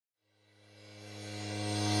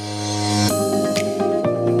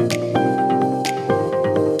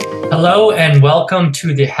Hello and welcome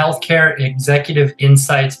to the Healthcare Executive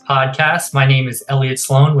Insights podcast. My name is Elliot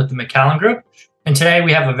Sloan with the Macallan Group. And today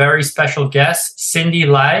we have a very special guest, Cindy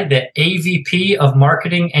Lai, the AVP of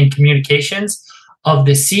Marketing and Communications of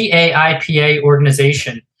the CAIPA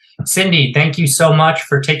organization. Cindy, thank you so much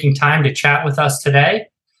for taking time to chat with us today.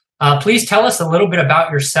 Please tell us a little bit about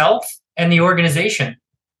yourself and the organization.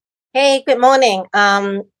 Hey, good morning.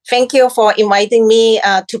 Thank you for inviting me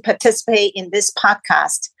to participate in this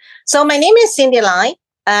podcast. So my name is Cindy Lai,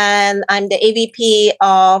 and I'm the AVP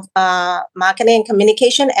of Marketing and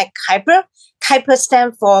Communication at CAIPA. CAIPA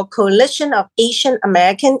stands for Coalition of Asian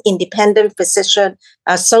American Independent Physician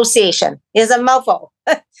Association. It's a mouthful.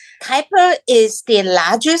 CAIPA is the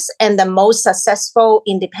largest and the most successful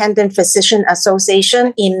independent physician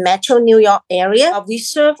association in Metro New York area. We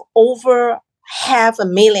serve over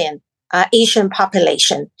 500,000 Asian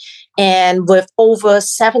population and with over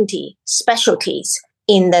 70 specialties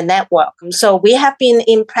in the network. So we have been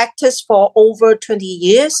in practice for over 20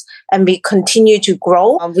 years and we continue to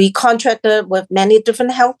grow. We contracted with many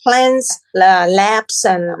different health plans, labs,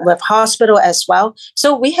 and with hospital as well.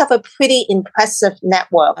 So we have a pretty impressive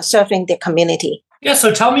network serving the community. Yeah,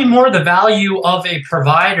 so tell me more the value of a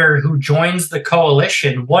provider who joins the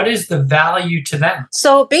coalition. What is the value to them?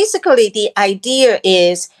 So basically the idea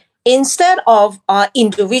is instead of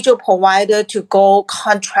individual provider to go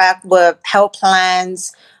contract with health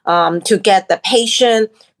plans to get the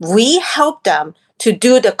patient, we help them to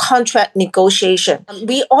do the contract negotiation.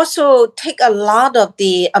 We also take a lot of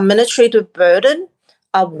the administrative burden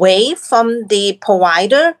away from the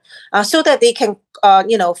provider so that they can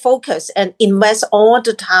focus and invest all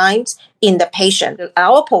the times in the patient.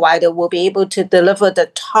 Our provider will be able to deliver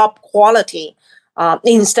the top quality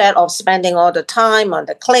instead of spending all the time on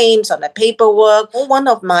the claims, on the paperwork. One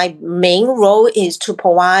of my main role is to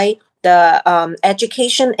provide the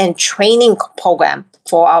education and training program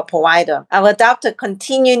for our provider. Our doctor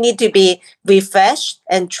continue need to be refreshed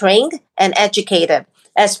and trained and educated,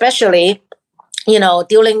 especially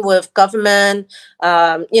dealing with government,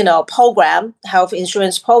 program, health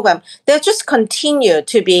insurance program. They just continue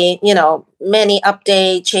to be, many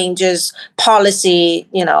update, changes, policy,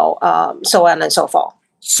 so on and so forth.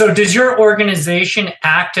 So does your organization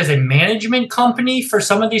act as a management company for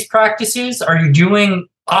some of these practices? Are you doing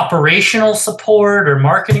operational support or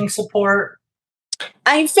marketing support?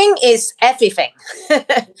 I think it's everything.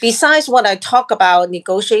 Besides what I talk about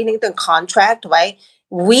negotiating the contract, right?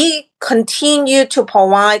 We continue to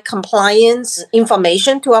provide compliance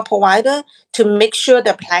information to our provider to make sure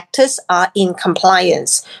the practice are in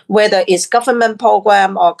compliance, whether it's government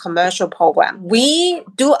program or commercial program. We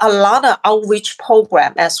do a lot of outreach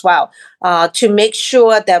program as well to make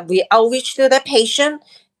sure that we outreach to the patient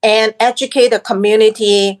and educate the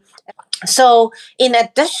community. So in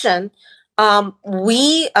addition,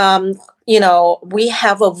 we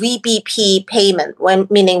have a VBP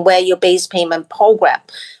payment, meaning value-based payment program.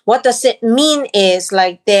 What does it mean is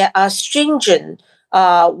like there are stringent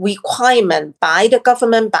requirement by the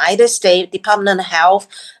government, by the state Department of Health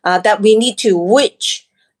that we need to reach.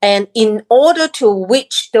 And in order to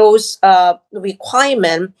reach those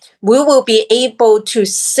requirements, we will be able to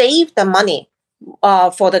save the money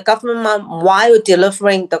for the government while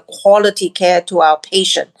delivering the quality care to our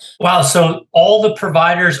patient. Wow. So all the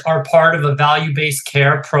providers are part of a value-based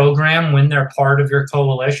care program when they're part of your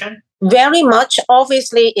coalition? Very much.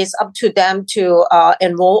 Obviously, it's up to them to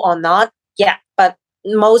enroll or not. Yeah. But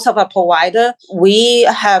most of our provider, we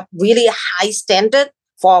have really high standard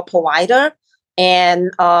for our provider. And,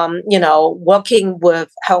 working with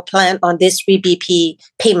health plan on this VBP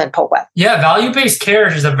payment program. Yeah, value-based care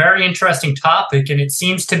is a very interesting topic, and it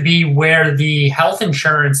seems to be where the health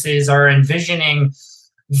insurances are envisioning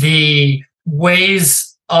the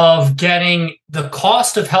ways of getting the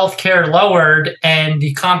cost of healthcare lowered and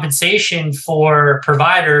the compensation for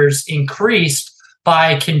providers increased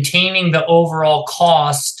by containing the overall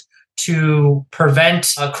cost to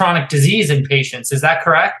prevent chronic disease in patients. Is that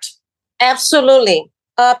correct? Absolutely.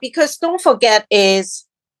 Because don't forget is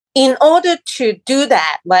in order to do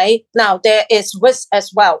that, right? Now there is risk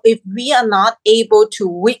as well. If we are not able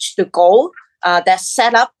to reach the goal that's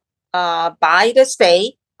set up by the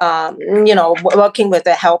state, working with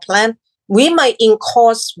the health plan, we might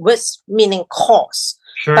incur risk, meaning cost.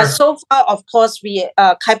 Sure. But so far, of course, we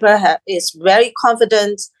CAIPA is very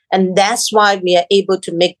confident, and that's why we are able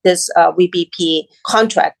to make this VBP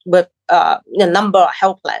contract with a number of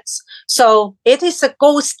health plans. So it is a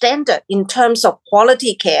gold standard in terms of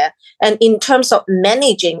quality care and in terms of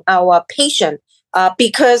managing our patient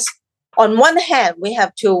because on one hand, we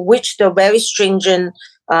have to reach the very stringent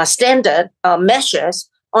standard measures,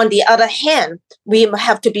 On the other hand, we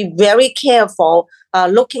have to be very careful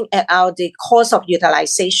looking at the cost of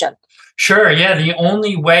utilization. Sure. Yeah. The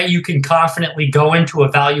only way you can confidently go into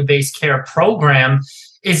a value-based care program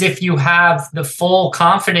is if you have the full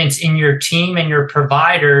confidence in your team and your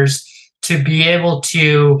providers to be able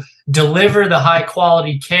to deliver the high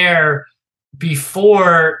quality care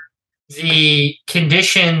before the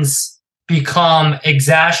conditions become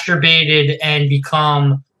exacerbated and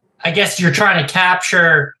become, I guess you're trying to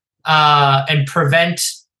capture and prevent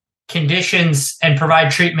conditions and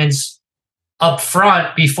provide treatments up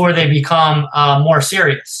front before they become more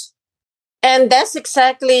serious. And that's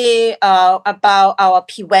exactly about our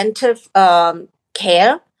preventive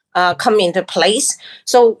care come into place.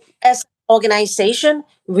 So as an organization,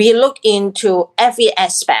 we look into every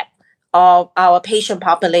aspect of our patient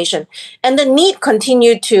population, and the need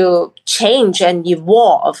continue to change and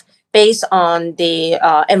evolve based on the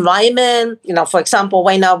environment. For example,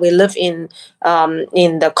 right now we live in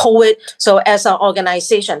the COVID. So as an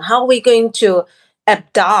organization, how are we going to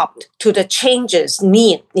adapt to the changes,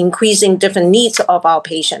 increasing different needs of our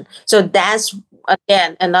patient? So that's,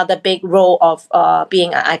 again, another big role of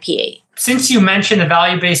being an IPA. Since you mentioned the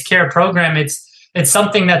value-based care program, it's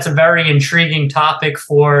something that's a very intriguing topic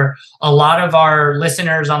for a lot of our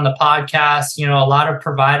listeners on the podcast. A lot of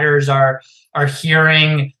providers are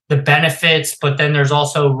hearing the benefits, but then there's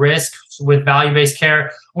also risks with value-based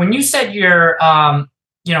care. When you said you're,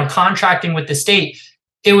 contracting with the state,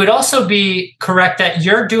 it would also be correct that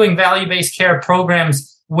you're doing value-based care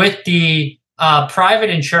programs with the private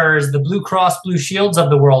insurers, the Blue Cross Blue Shields of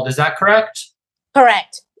the world. Is that correct?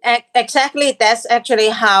 Correct. Exactly. That's actually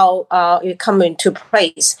how it come into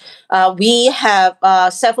place. We have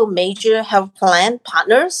several major health plan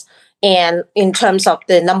partners. And in terms of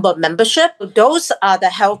the number of membership, those are the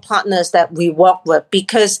health partners that we work with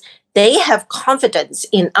because they have confidence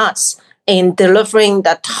in us in delivering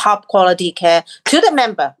the top quality care to the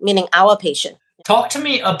member, meaning our patient. Talk to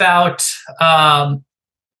me about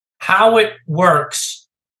how it works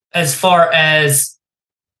as far as,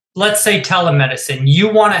 let's say, telemedicine.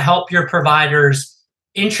 You want to help your providers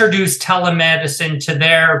introduce telemedicine to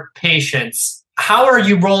their patients. How are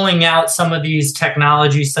you rolling out some of these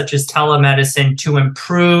technologies, such as telemedicine, to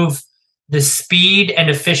improve the speed and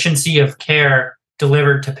efficiency of care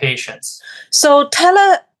delivered to patients? So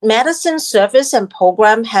telemedicine service and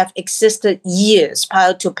program have existed years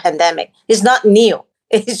prior to pandemic. It's not new.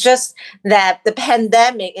 It's just that the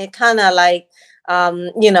pandemic, it kind of like,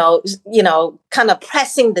 kind of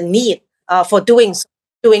pressing the need for doing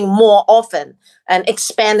more often and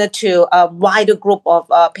expanded to a wider group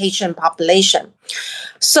of patient population.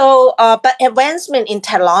 So, but advancement in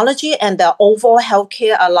technology and the overall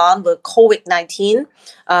healthcare along with COVID-19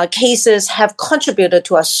 cases have contributed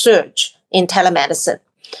to a surge in telemedicine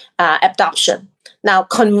adoption. Now,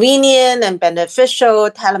 convenient and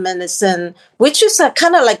beneficial telemedicine, which is a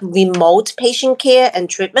kind of like remote patient care and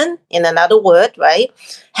treatment, in another word, right,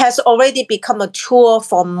 has already become a tool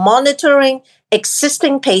for monitoring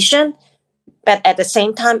existing patients, but at the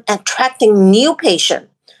same time attracting new patients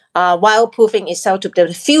while proving itself to be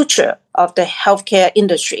the future of the healthcare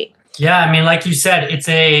industry. Yeah, I mean, like you said, it's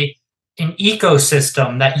an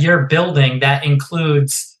ecosystem that you're building that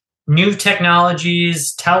includes new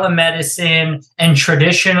technologies, telemedicine, and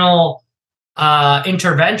traditional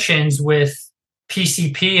interventions with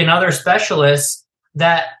PCP and other specialists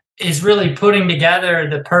that is really putting together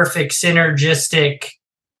the perfect synergistic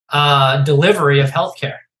delivery of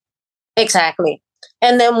healthcare. Exactly.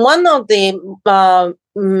 And then one of the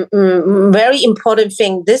very important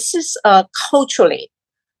thing, this is culturally,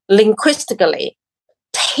 linguistically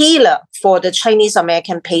tailored for the Chinese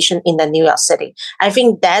American patient in the New York City. I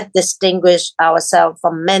think that distinguishes ourselves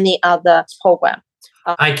from many other programs.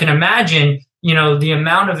 I can imagine, the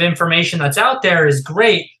amount of information that's out there is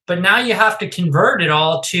great, but now you have to convert it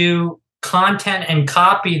all to content and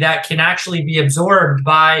copy that can actually be absorbed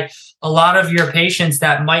by a lot of your patients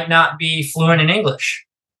that might not be fluent in English.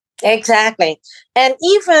 Exactly. And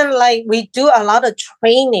even like we do a lot of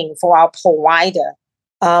training for our provider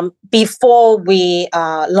before we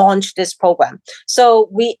launch this program. So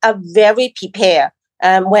we are very prepared.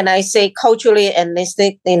 When I say culturally and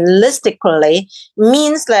linguistically,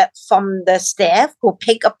 means that from the staff who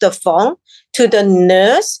pick up the phone to the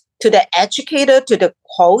nurse, to the educator, to the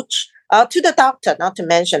coach, to the doctor, not to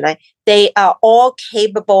mention, right? They are all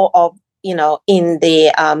capable of, in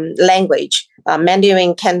the language,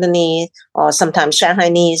 Mandarin, Cantonese, or sometimes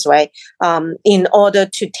Shanghainese, right? In order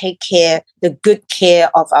to take the good care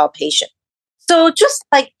of our patient. So just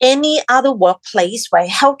like any other workplace, right,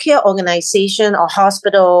 healthcare organization or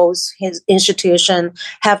hospitals, his institution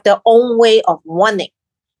have their own way of running.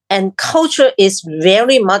 And culture is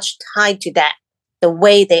very much tied to that, the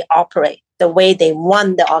way they operate, the way they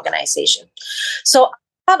run the organization. So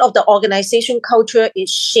part of the organization culture is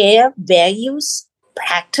shared values,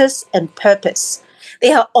 practice, and purpose.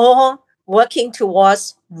 They are all working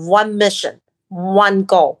towards one mission, one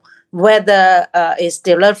goal, whether it's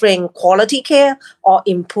delivering quality care or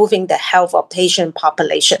improving the health of patient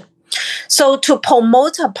population. So to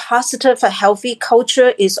promote a positive, a healthy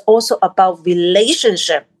culture is also about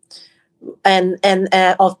relationship and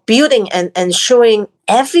of building and ensuring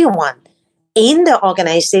everyone in the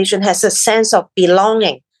organization has a sense of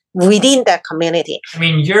belonging within that community. I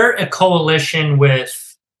mean, you're a coalition with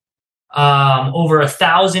over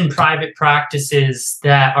 1,000 private practices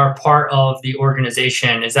that are part of the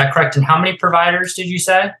organization. Is that correct? And how many providers did you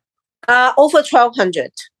say? Over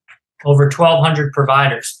 1,200. Over 1,200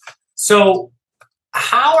 providers. So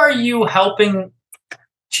how are you helping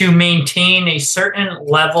to maintain a certain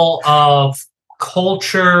level of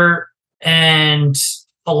culture and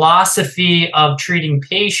philosophy of treating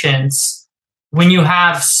patients when you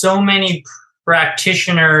have so many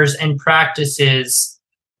practitioners and practices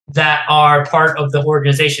that are part of the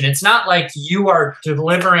organization? It's not like you are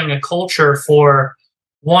delivering a culture for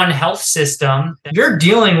one health system. You're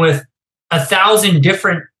dealing with 1,000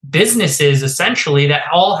 different businesses, essentially, that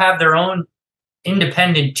all have their own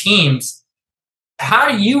independent teams.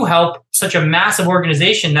 How do you help such a massive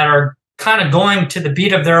organization that are kind of going to the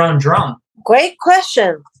beat of their own drum? Great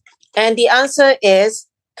question. And the answer is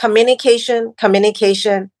communication,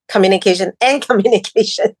 communication, communication, and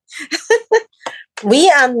communication.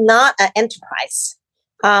 We are not an enterprise.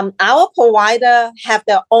 Our provider have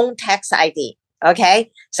their own tax ID.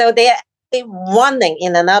 Okay. So they are running,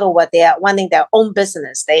 in another word, they are running their own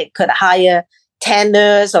business. They could hire 10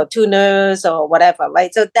 nurses or 2 nurses or whatever,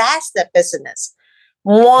 right? So that's the business.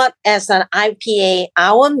 What, as an IPA,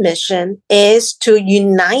 our mission is to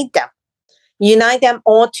unite them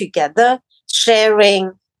all together,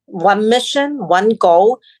 sharing one mission, one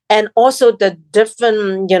goal, and also the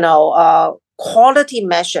different, quality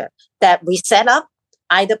measure that we set up,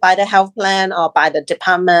 either by the health plan or by the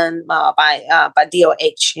department, by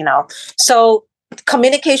DOH. So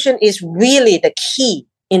communication is really the key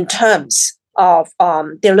in terms of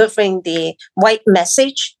delivering the right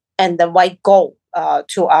message and the right goal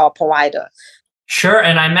to our provider. Sure.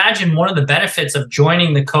 And I imagine one of the benefits of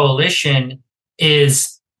joining the coalition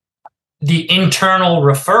is the internal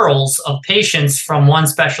referrals of patients from one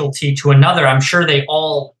specialty to another. I'm sure they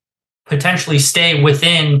all potentially stay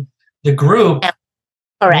within the group.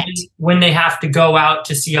 Correct. When they have to go out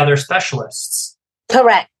to see other specialists.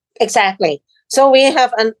 Correct. Exactly. So we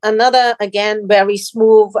have another, again, very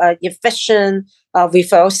smooth, efficient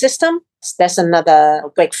referral system. That's another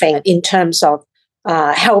great thing in terms of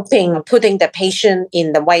helping putting the patient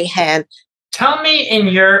in the right hand. Tell me, in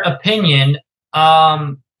your opinion,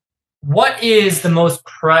 what is the most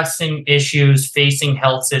pressing issues facing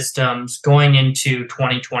health systems going into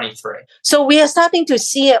 2023? So we are starting to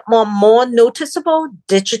see a more noticeable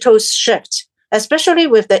digital shift, especially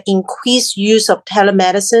with the increased use of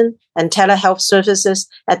telemedicine and telehealth services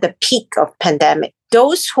at the peak of pandemic.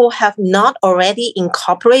 Those who have not already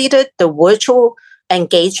incorporated the virtual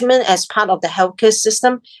engagement as part of the healthcare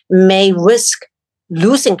system may risk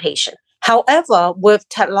losing patients. However, with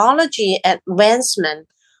technology advancement,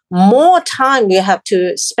 more time we have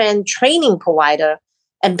to spend training provider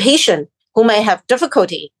and patient who may have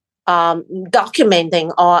difficulty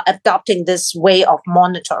documenting or adopting this way of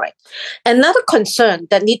monitoring. Another concern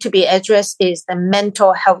that need to be addressed is the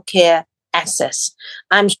mental health care access.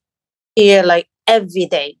 I'm here like every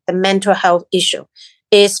day, the mental health issue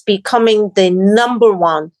is becoming the number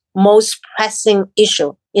one most pressing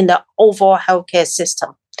issue in the overall healthcare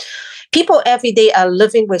system. People every day are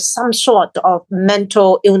living with some sort of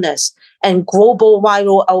mental illness, and global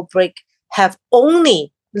viral outbreak have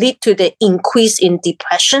only led to the increase in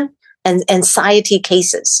depression and anxiety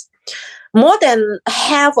cases. More than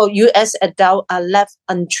half of U.S. adults are left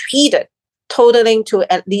untreated, totaling to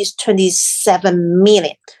at least 27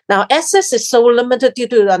 million. Now, access is so limited due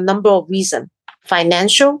to a number of reasons: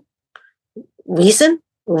 financial reason,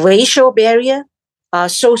 racial barrier,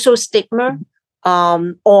 social stigma,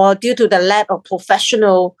 or due to the lack of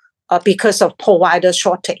professional because of provider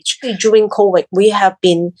shortage. During COVID, we have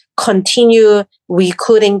been continue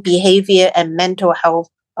recruiting behavior and mental health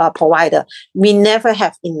provider. We never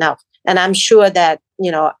have enough. And I'm sure that,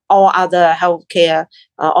 all other healthcare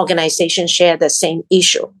organizations share the same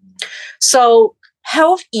issue. So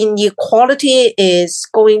health inequality is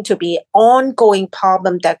going to be ongoing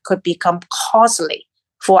problem that could become costly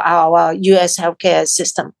for our U.S. healthcare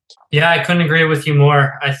system. Yeah, I couldn't agree with you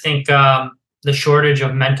more. I think the shortage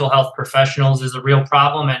of mental health professionals is a real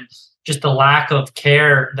problem, and just the lack of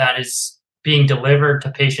care that is being delivered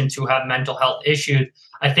to patients who have mental health issues.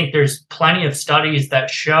 I think there's plenty of studies that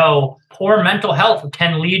show poor mental health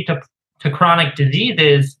can lead to chronic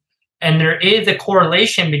diseases, and there is a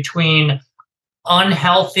correlation between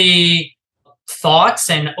unhealthy thoughts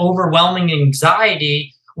and overwhelming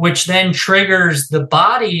anxiety, which then triggers the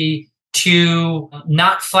body to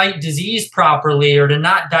not fight disease properly or to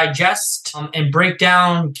not digest and break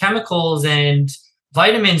down chemicals and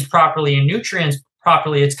vitamins properly and nutrients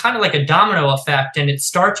properly. It's kind of like a domino effect, and it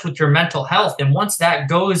starts with your mental health. And once that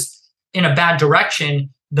goes in a bad direction,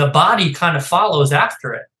 the body kind of follows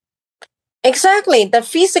after it. Exactly. The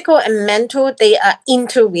physical and mental, they are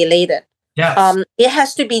interrelated. Yes. It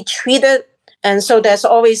has to be treated. And so there's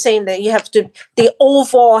always saying that you have to, the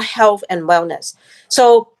overall health and wellness.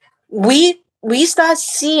 So we start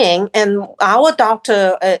seeing, and our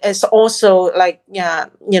doctor is also like,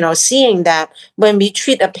 seeing that when we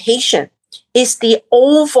treat a patient, it's the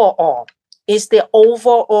overall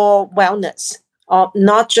wellness,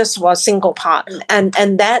 not just for a single part.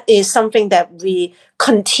 And that is something that we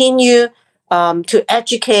continue to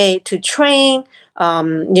educate, to train,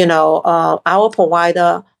 our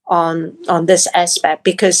provider on this aspect,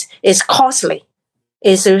 because it's costly.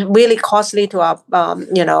 It's really costly to our,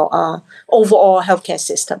 overall healthcare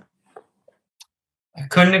system. I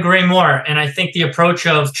couldn't agree more. And I think the approach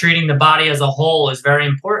of treating the body as a whole is very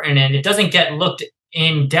important. And it doesn't get looked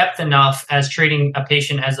in depth enough as treating a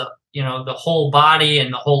patient as the whole body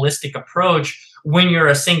and the holistic approach when you're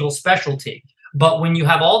a single specialty. But when you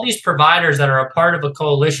have all these providers that are a part of a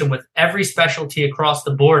coalition with every specialty across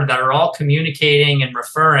the board that are all communicating and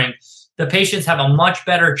referring, the patients have a much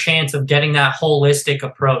better chance of getting that holistic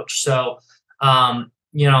approach. So,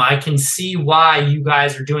 I can see why you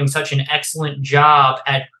guys are doing such an excellent job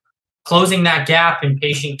at closing that gap in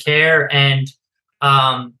patient care and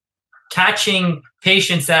catching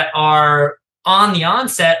patients that are on the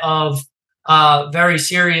onset of very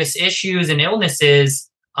serious issues and illnesses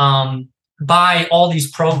by all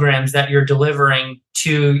these programs that you're delivering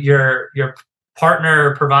to your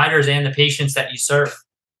partner providers and the patients that you serve.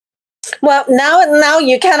 Well, now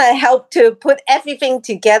you kind of help to put everything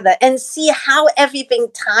together and see how everything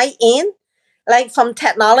tie in, like from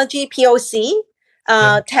technology, POC,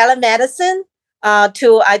 telemedicine,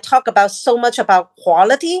 to I talk about so much about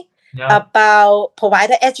quality, about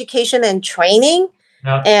provider education and training,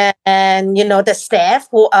 and the staff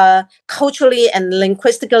who are culturally and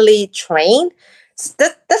linguistically trained.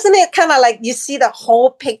 Doesn't it kind of like you see the whole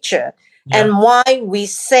picture? And why we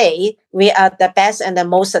say we are the best and the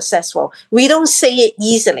most successful. We don't say it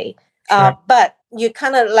easily, but you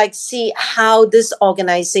kind of like see how this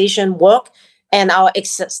organization work and our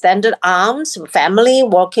extended arms family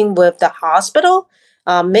working with the hospital,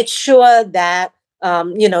 make sure that,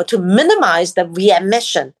 to minimize the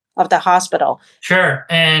readmission of the hospital. Sure.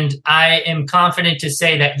 And I am confident to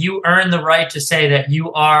say that you earn the right to say that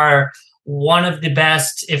you are one of the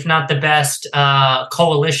best, if not the best,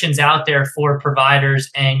 coalitions out there for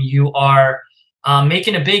providers, and you are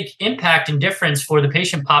making a big impact and difference for the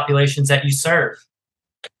patient populations that you serve.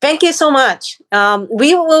 Thank you so much.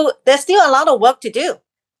 There's still a lot of work to do.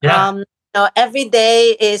 Yeah. Every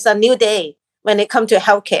day is a new day when it comes to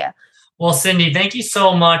healthcare. Well, Cindy, thank you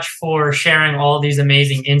so much for sharing all these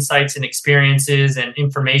amazing insights and experiences and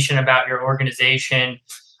information about your organization.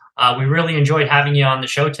 We really enjoyed having you on the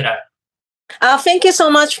show today. Thank you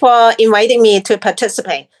so much for inviting me to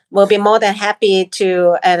participate. We'll be more than happy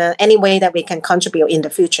to any way that we can contribute in the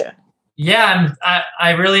future. Yeah,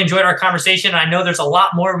 I really enjoyed our conversation. I know there's a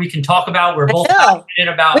lot more we can talk about. We're both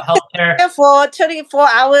passionate about healthcare. For 24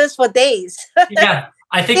 hours for days. Yeah,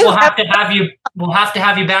 I think we'll have to have you. We'll have to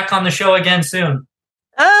have you back on the show again soon.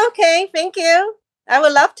 Okay, thank you. I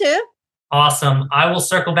would love to. Awesome. I will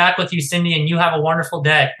circle back with you, Cindy, and you have a wonderful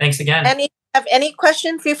day. Thanks again. And if you have any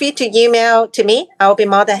question, feel free to email to me. I'll be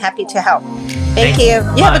more than happy to help. Thank you.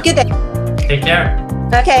 You have a good day. Take care.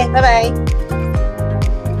 Okay, bye-bye.